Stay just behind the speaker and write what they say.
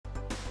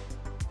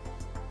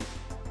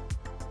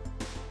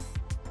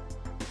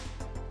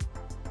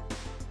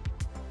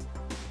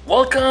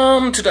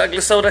Welcome to the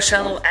Ugly Soda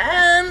channel,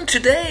 and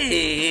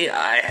today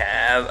I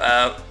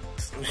have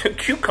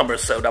cucumber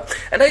soda.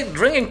 And I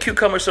drinking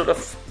cucumber soda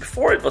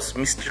before it was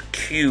Mr.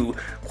 Q,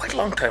 quite a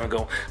long time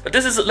ago. But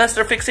this is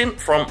Lester Fixin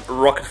from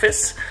Rocket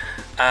Fizz,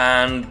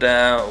 and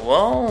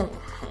well,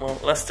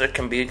 Lester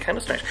can be kind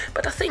of strange,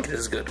 but I think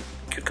this is good.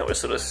 Cucumber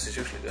soda is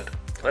usually good.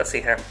 Let's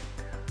see here.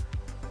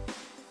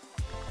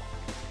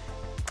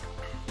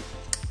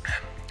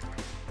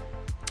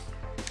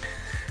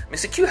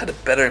 Mr. Q had a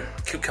better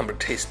cucumber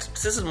taste.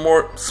 This is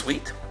more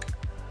sweet.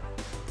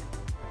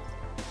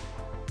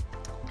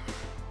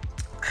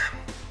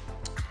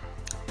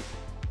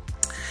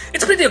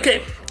 It's pretty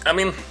okay. I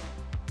mean,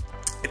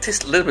 it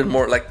tastes a little bit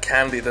more like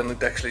candy than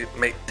it actually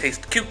may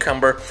taste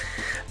cucumber.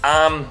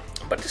 But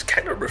it's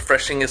kind of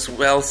refreshing as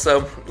well,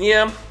 so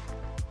yeah.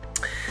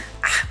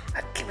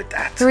 I'd give it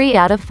that. 3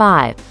 out of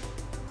 5.